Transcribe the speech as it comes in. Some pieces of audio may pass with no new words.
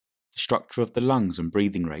Structure of the Lungs and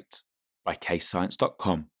Breathing Rate by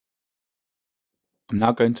KayScience.com. I'm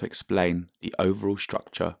now going to explain the overall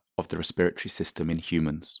structure of the respiratory system in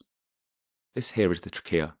humans. This here is the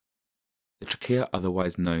trachea. The trachea,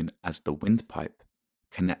 otherwise known as the windpipe,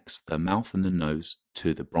 connects the mouth and the nose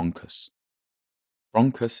to the bronchus.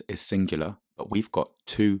 Bronchus is singular, but we've got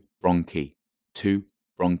two bronchi,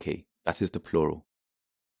 that is the plural.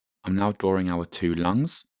 I'm now drawing our two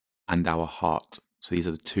lungs and our heart. So these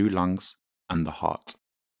are the two lungs and the heart.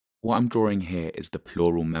 What I'm drawing here is the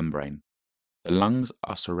pleural membrane. The lungs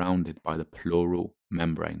are surrounded by the pleural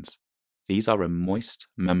membranes. These are a moist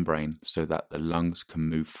membrane so that the lungs can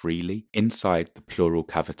move freely inside the pleural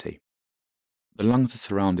cavity. The lungs are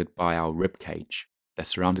surrounded by our rib cage. They're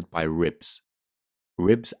surrounded by ribs.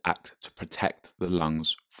 Ribs act to protect the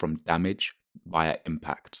lungs from damage via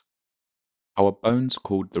impact. Our bones,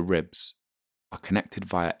 called the ribs, are connected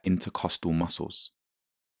via intercostal muscles.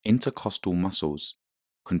 Intercostal muscles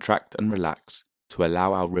contract and relax to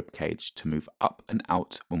allow our ribcage to move up and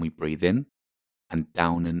out when we breathe in and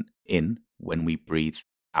down and in when we breathe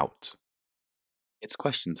out. It's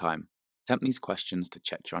question time. Attempt these questions to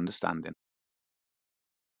check your understanding.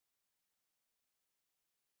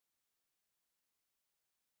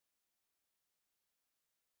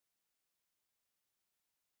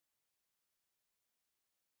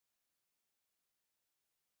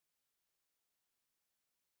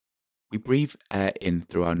 We breathe air in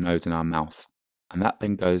through our nose and our mouth, and that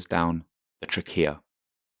then goes down the trachea.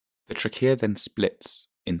 The trachea then splits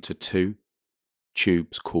into two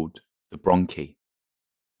tubes called the bronchi,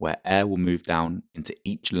 where air will move down into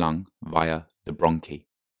each lung via the bronchi.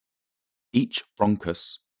 Each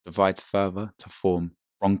bronchus divides further to form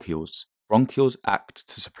bronchioles. Bronchioles act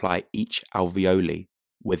to supply each alveoli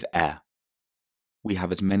with air. We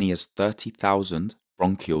have as many as 30,000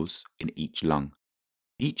 bronchioles in each lung.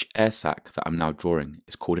 Each air sac that I'm now drawing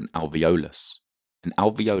is called an alveolus. An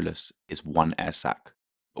alveolus is one air sac,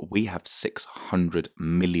 but we have 600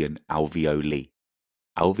 million alveoli.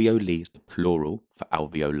 Alveoli is the plural for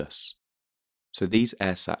alveolus. So these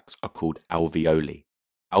air sacs are called alveoli.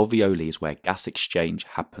 Alveoli is where gas exchange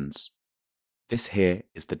happens. This here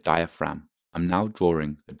is the diaphragm. I'm now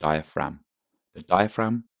drawing the diaphragm. The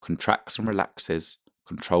diaphragm contracts and relaxes,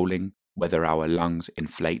 controlling whether our lungs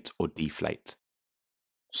inflate or deflate.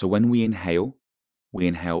 So when we inhale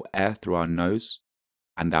air through our nose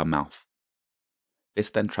and our mouth. This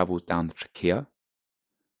then travels down the trachea,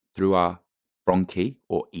 through our bronchi,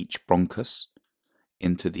 or each bronchus,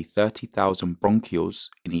 into the 30,000 bronchioles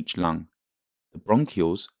in each lung. The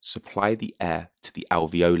bronchioles supply the air to the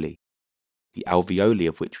alveoli. The alveoli,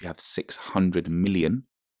 of which we have 600 million,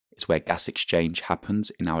 is where gas exchange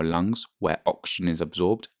happens in our lungs, where oxygen is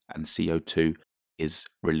absorbed and CO2 is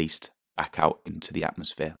released back out into the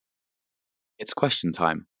atmosphere. It's question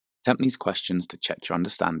time. Attempt these questions to check your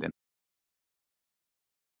understanding.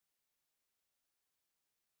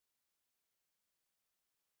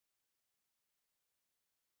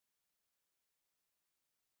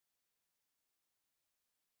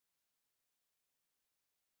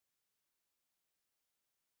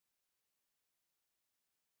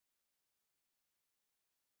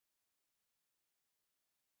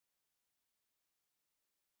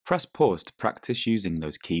 Press pause to practice using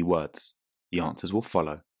those key words. The answers will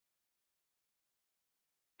follow.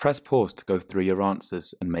 Press pause to go through your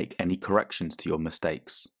answers and make any corrections to your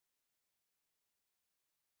mistakes.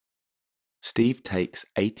 Steve takes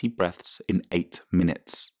 80 breaths in 8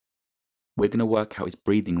 minutes. We're going to work out his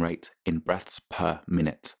breathing rate in breaths per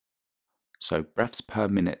minute. So breaths per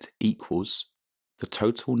minute equals the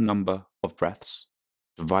total number of breaths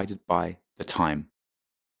divided by the time.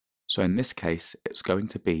 So in this case, it's going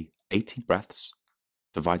to be 80 breaths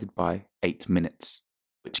divided by 8 minutes,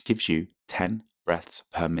 which gives you 10 breaths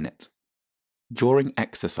per minute. During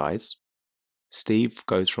exercise, Steve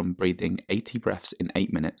goes from breathing 80 breaths in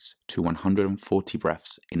 8 minutes to 140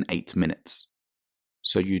 breaths in 8 minutes.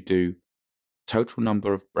 So you do total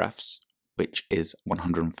number of breaths, which is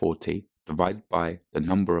 140, divided by the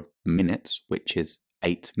number of minutes, which is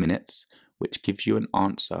 8 minutes, which gives you an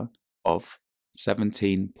answer of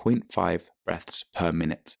 17.5 breaths per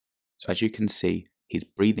minute. So as you can see, his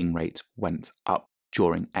breathing rate went up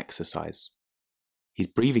during exercise. His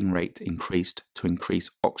breathing rate increased to increase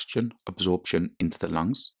oxygen absorption into the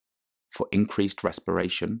lungs, for increased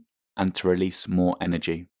respiration, and to release more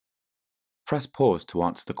energy. Press pause to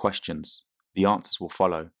answer the questions. The answers will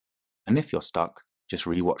follow. And if you're stuck, just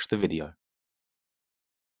rewatch the video.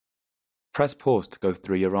 Press pause to go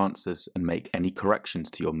through your answers and make any corrections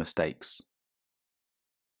to your mistakes.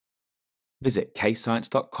 Visit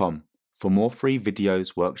KayScience.com for more free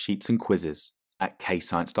videos, worksheets and quizzes at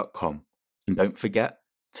KayScience.com, and don't forget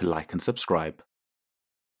to like and subscribe.